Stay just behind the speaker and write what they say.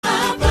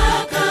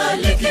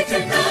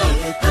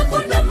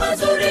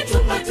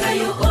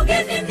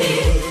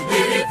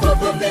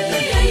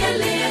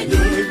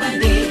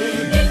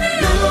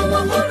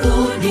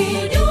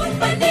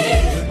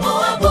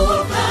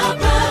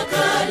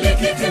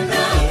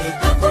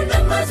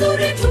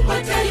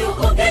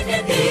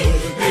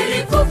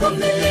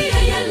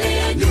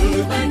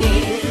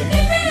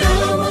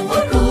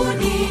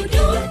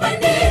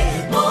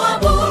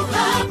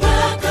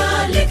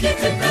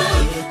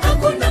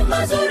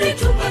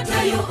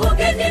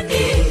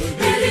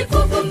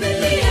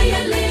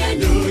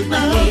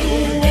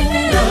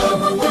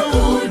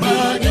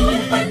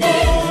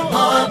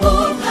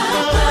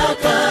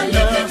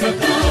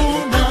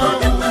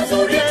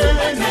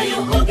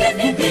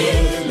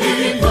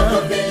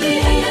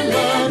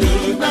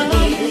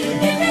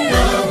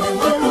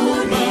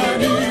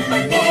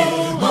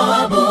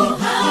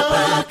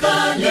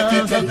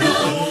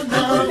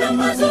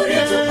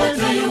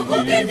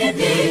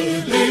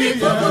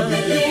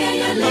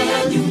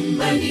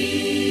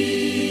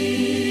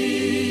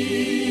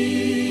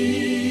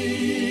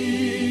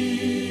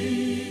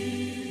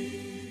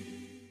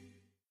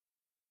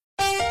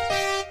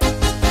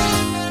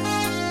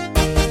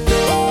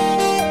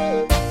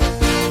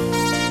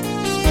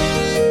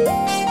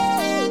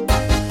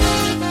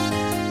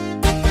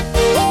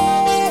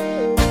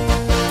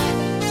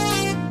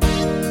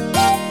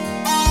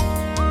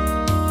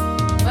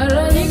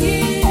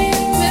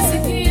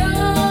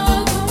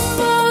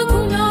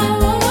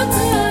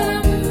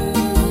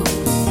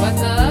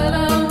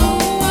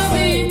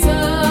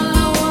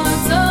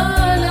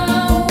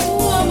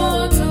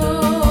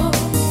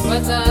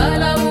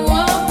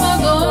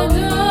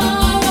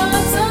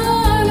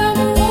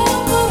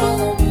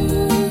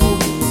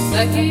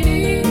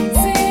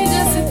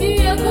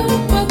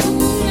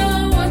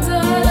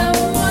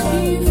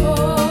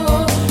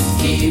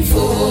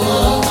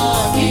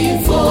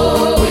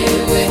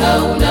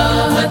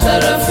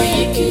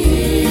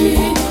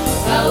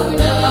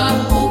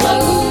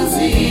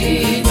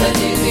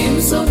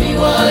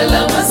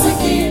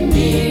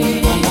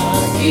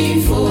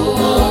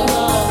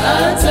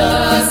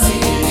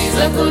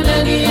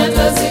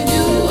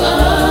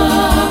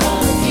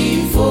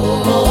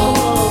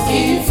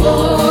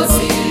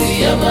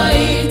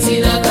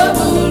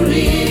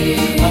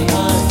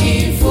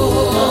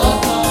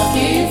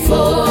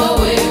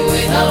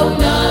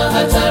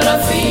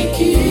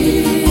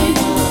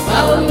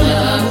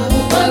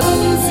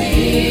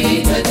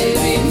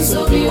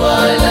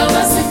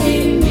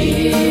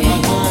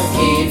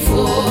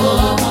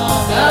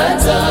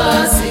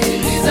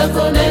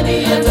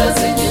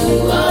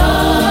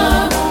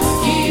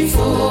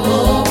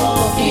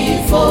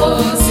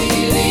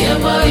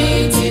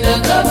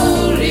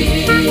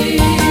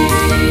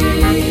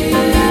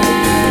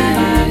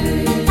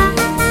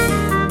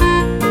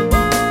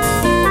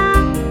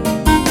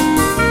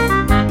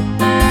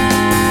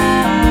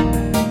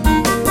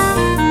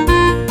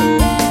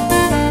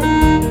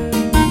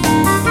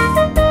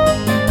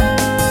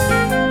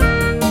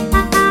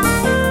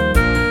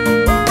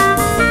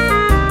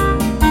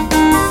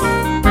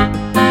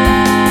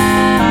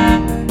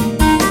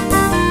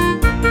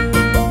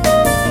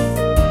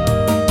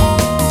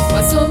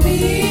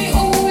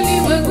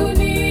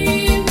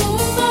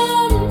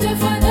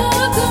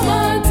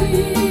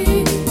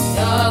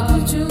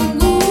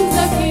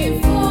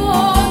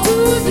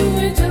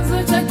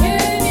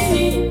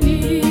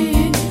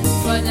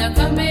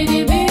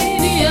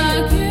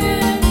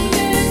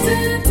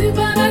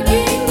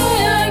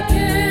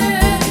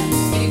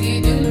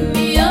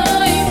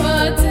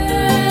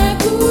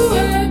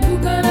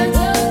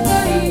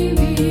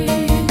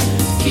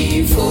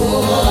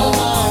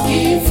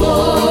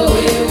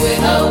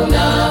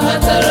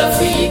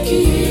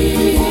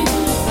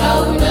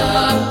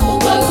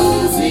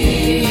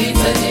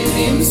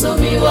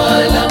msomi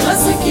wala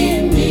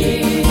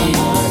masikini.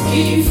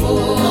 Kifo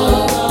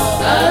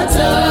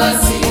hata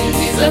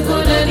siri zako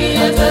nani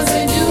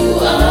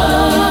atazijua?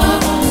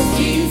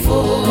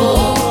 Kifo,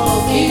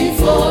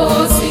 kifo,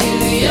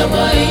 siri ya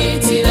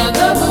maiti na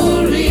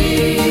kaburi.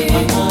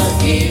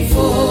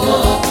 Kifo,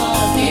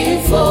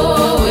 kifo,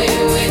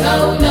 wewe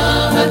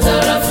hauna hata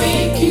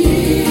rafiki,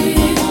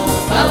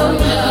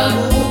 hauna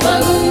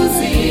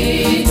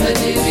ubaguzi,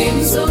 tajiri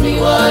msomi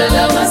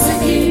wala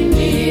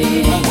masikini.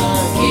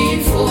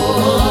 Kifo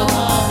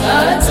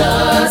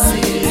hata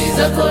siri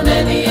zako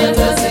nani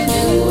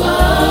atazijua?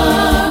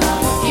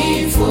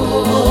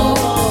 Kifo,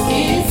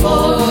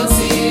 kifo,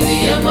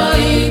 siri ya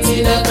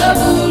maiti na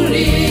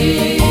kaburi.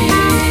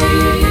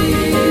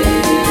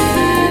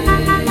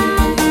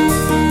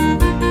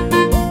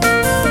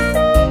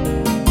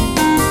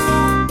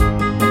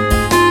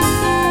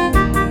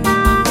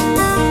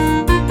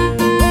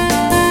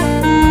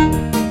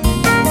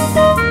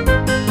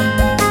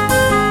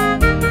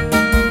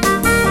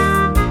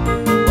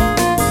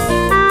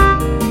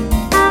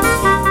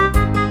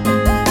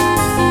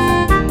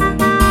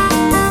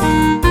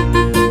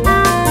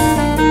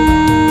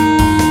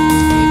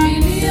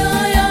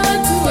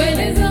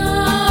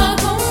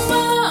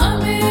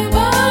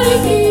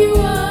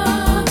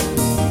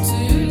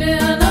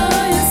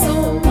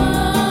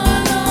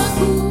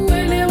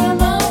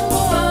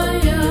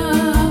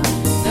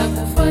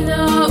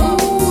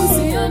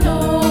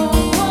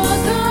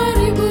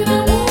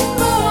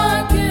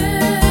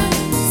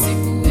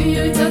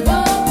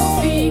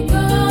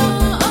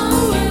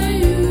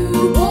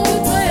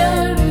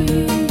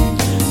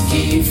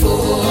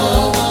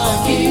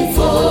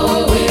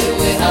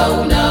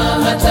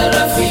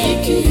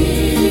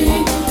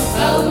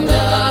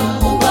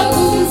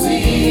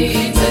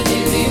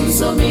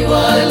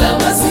 Wala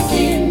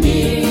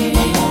masikini.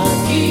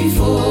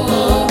 Kifo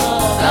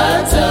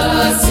hata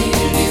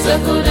siri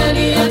zako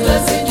nani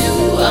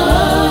atazijua?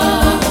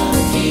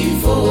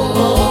 Kifo,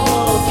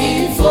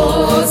 kifo,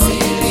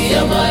 siri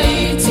ya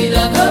maiti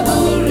na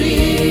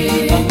kaburi.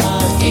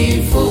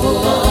 Kifo,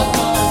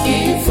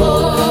 kifo,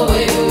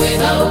 wewe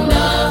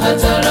hauna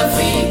hata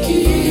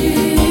rafiki,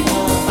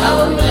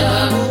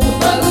 hauna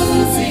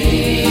ubaguzi,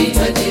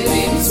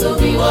 tajiri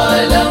msomi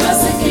wala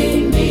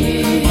masikini.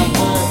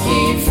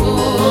 Kifo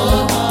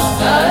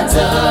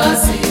hata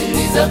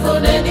siri zako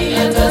nani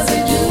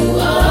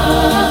atazijua?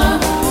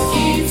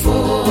 Kifo,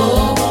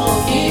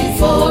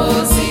 kifo,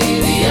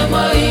 siri ya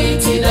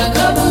maiti na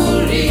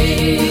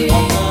kaburi.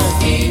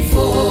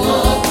 Kifo,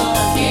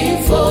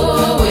 kifo,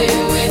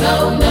 wewe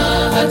hauna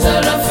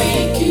hata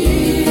rafiki,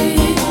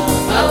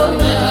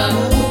 hauna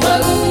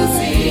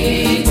ubaguzi,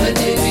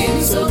 tajiri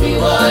msomi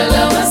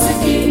wala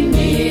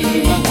masikini.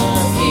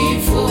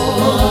 Kifo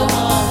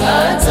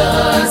hata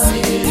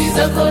siri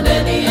zako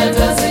nani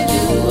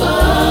atazijua?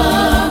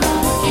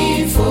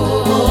 Kifo,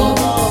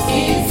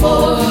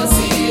 kifo,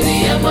 siri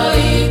ya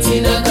maiti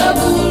na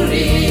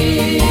kaburi.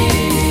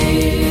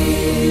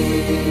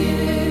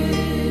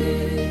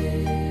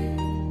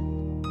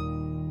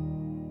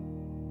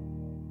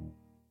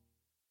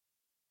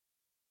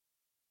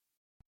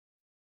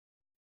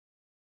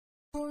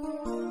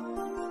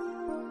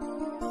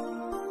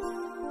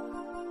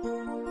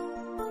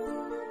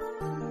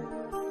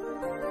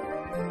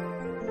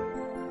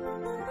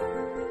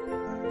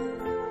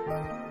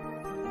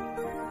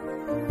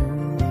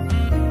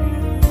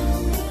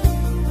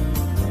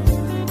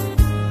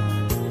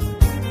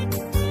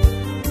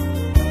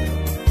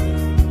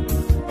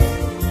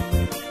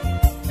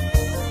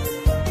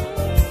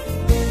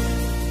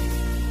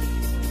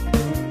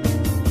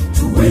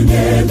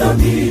 Wenye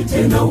dhambi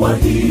tena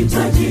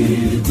wahitaji,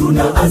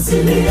 tuna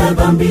asili ya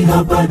dhambi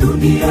hapa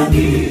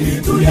duniani.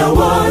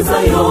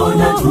 Tuyawazayo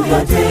na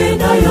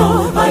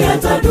tuyatendayo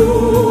hayatadumu,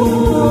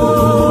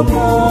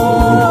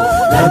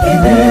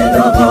 lakini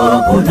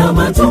ndogo kuna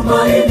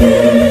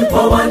matumaini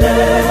kwa wale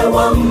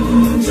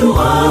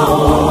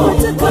wamjuao.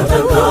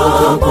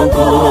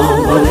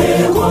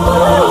 Watakapokombolewa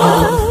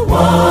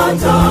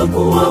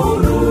watakuwa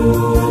huru.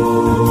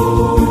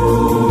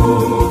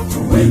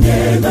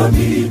 Wenye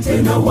dhambi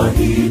tena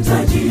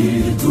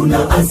wahitaji,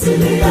 tuna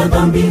asili ya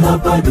dhambi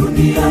hapa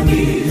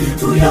duniani.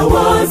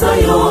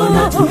 Tuyawazayo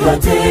na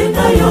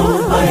tuyatendayo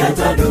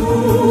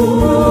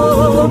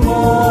hayatadumu,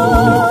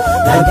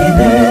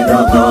 lakini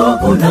ndogo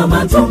kuna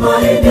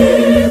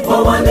matumaini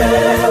kwa wale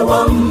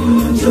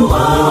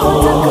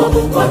wamjuao.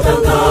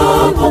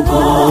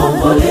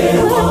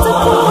 Watakapokombolewa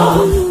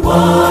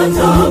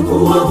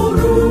watakuwa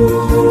huru.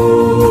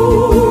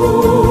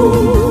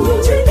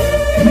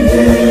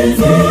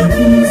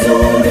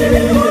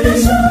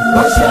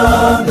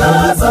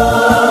 Washangaza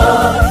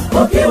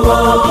ukiwa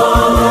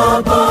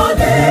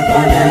pale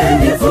pale,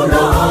 ni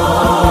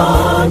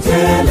furaha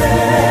tele.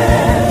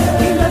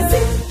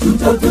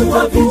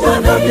 Tutakuwa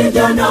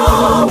vijana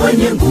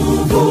wenye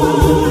nguvu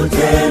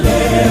tele.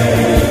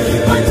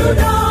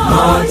 Matunda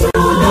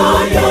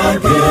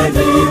yake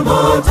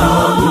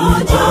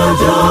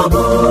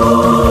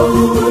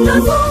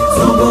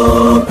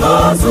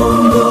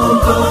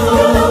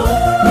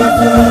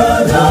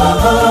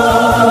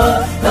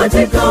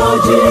katika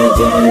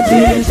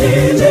jiji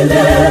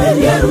lile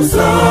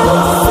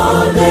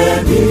Yerusalemu.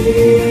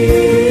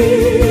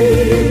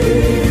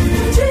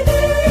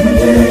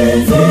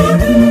 Mlinzi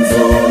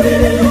mzuri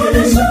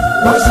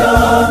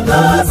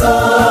washangaza,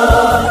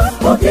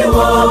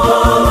 wakiwa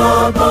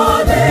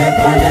pale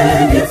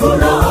ni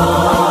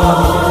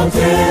furaha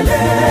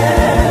tele.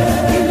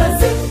 Kila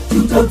siku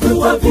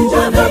tutakuwa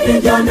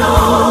vijana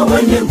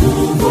wenye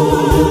nguvu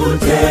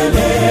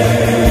tele.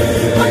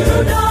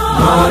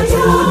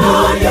 Matunda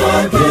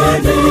yake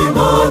ni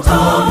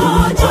matamu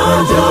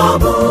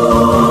ajabu.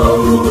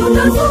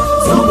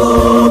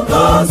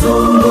 Zunguka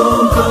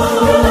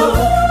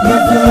ni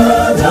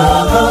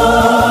furaha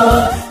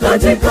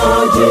katika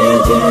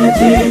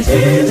jiji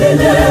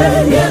lile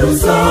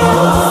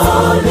Yerusalemu.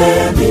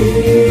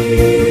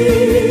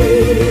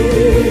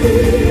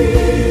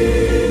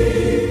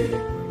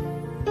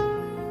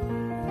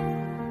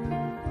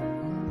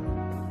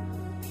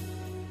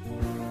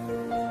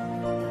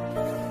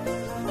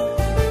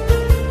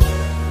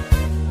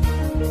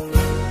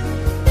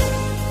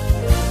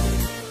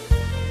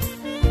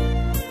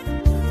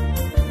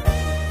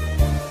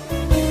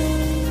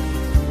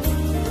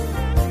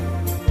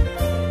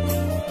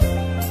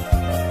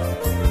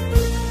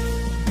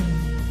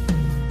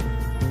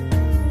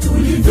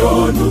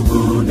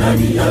 Ndugu,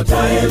 nani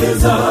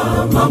ataeleza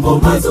mambo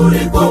mazuri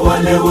kwa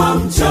wale wa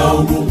mchao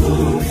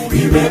Mungu?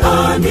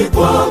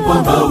 Imeandikwa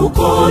kwamba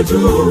uko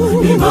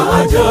juu ni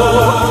maajabu.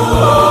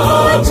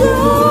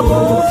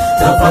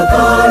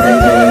 Tafakari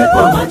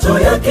kwa macho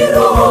ya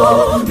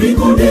kiroho,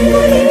 mbinguni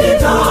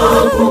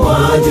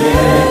itakuwaje?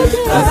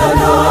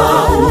 Kazana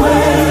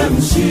uwe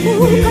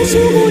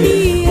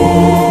mshindi,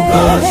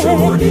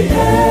 ukashuhudie.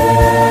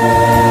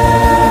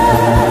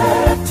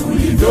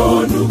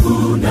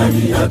 Ndugu,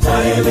 nani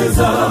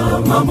ataeleza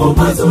mambo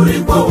mazuri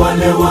kwa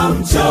wale wa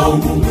mchao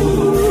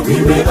Mungu?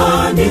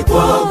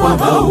 Imeandikwa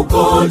kwamba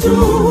uko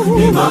juu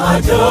ni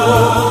maajabu.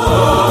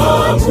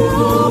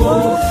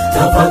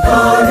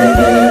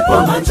 Tafakari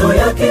kwa macho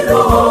ya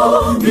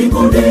kiroho,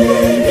 mbinguni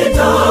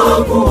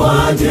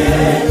itakuwaje?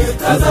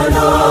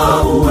 Kazana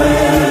uwe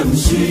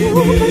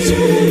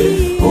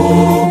mshindi,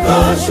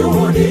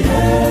 ukashuhudie.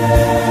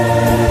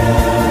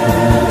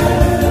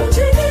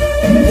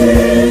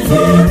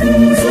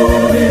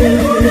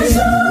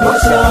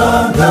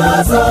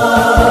 Washangaza,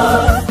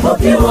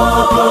 wakiwa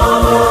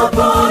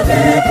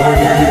pale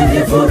ni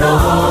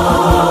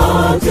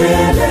furaha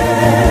tele.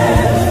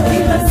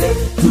 Kila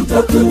siku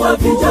tutakuwa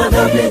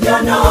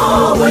vijana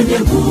wenye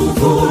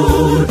nguvu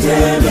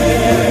tele.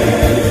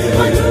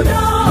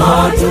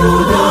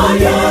 Matunda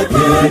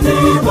yake ni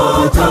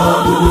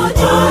matamu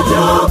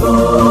ajabu.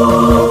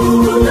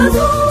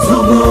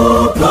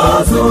 Zunguka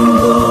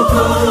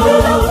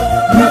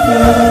ni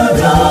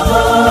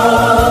furaha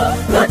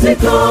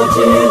katika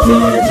jiji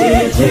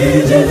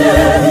lile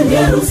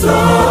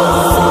Yerusalemu.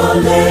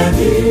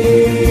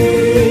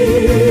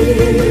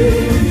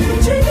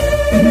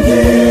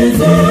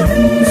 Mlinzi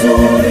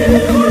mzuri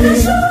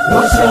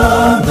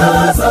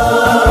washangaza,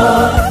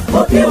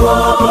 wakiwa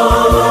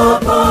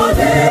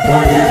pale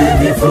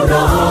ni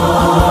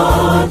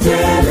furaha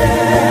tele.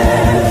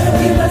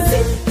 Kila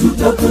siku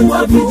tutakuwa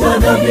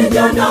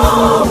vijana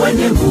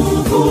wenye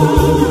nguvu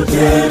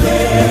tele.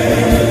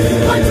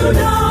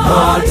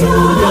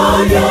 Matunda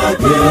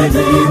yake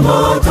ni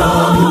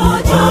matamu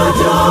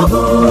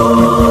ajabu.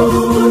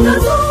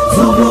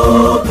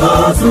 Zunguka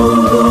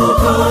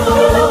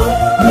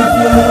ni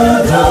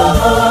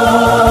furaha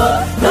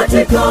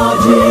katika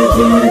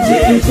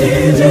jiji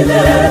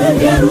lile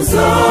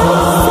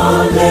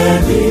Yerusalemu.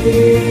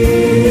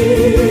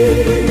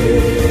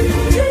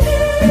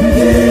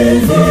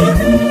 Mlinzi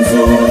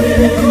mzuri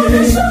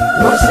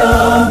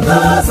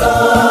washangaza,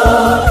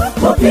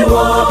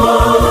 wakiwa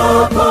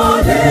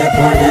pale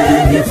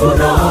ni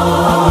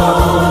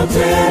furaha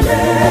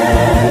tele.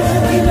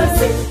 Kila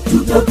siku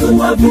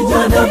tutakuwa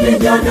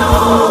vijana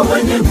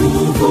wenye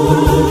nguvu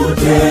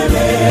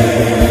tele.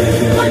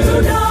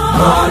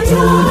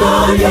 Matunda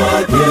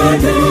yake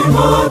ni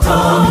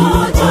matamu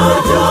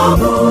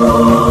ajabu.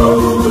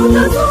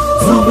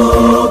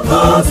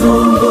 Zunguka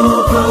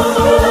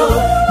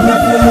ni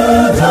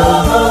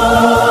furaha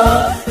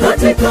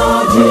katika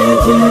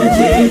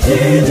jiji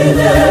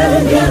lile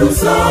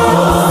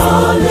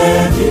Yerusalemu.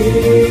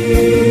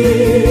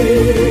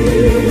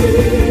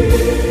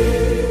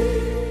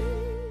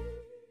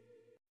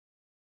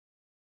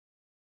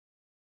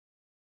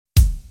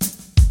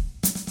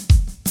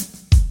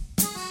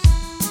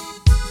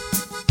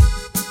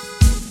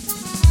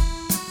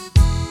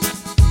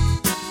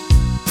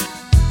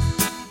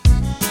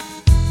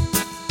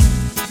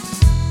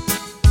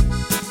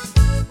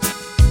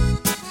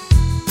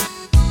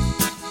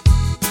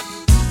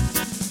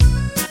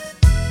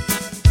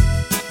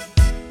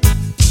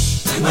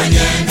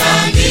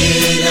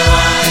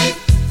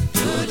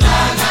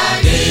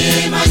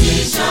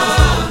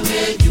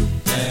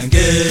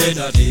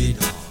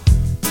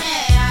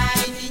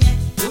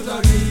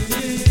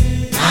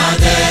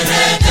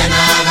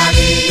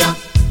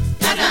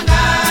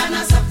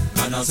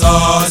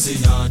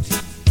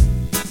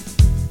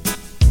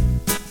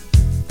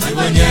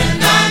 Ibonye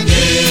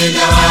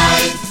nangile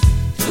wai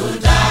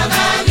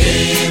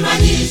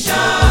tutalimanyisha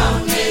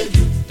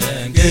ngeju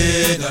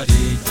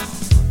engegadita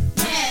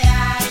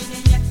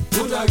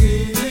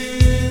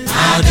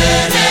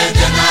adere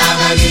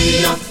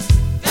tenagaliyo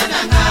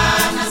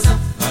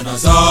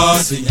kanasa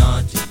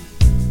sinyati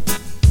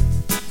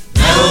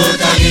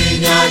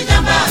neutalinya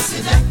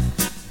jambasida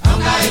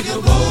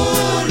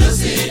angaitubulu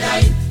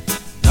sidai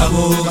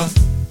nabuga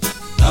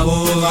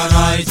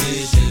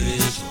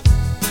naitishirisho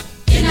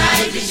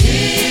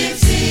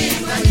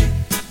inaitishipsinganye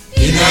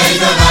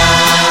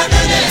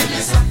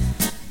inaidagadelemesa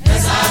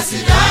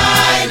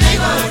esasidai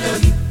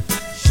naigodogi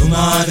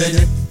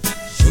shumadede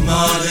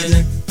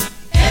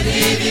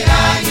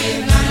ebibigagi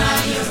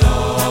nanayoro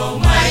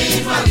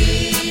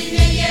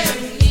maimagine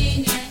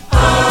yerunine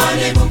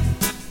olimu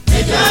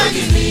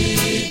ejogini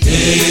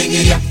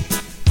tingiya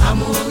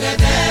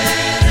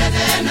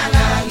amugederede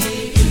nagagi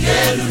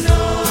ingeluno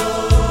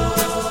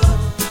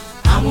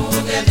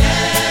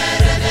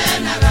amugederede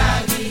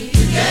nagagi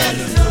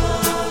ingeluno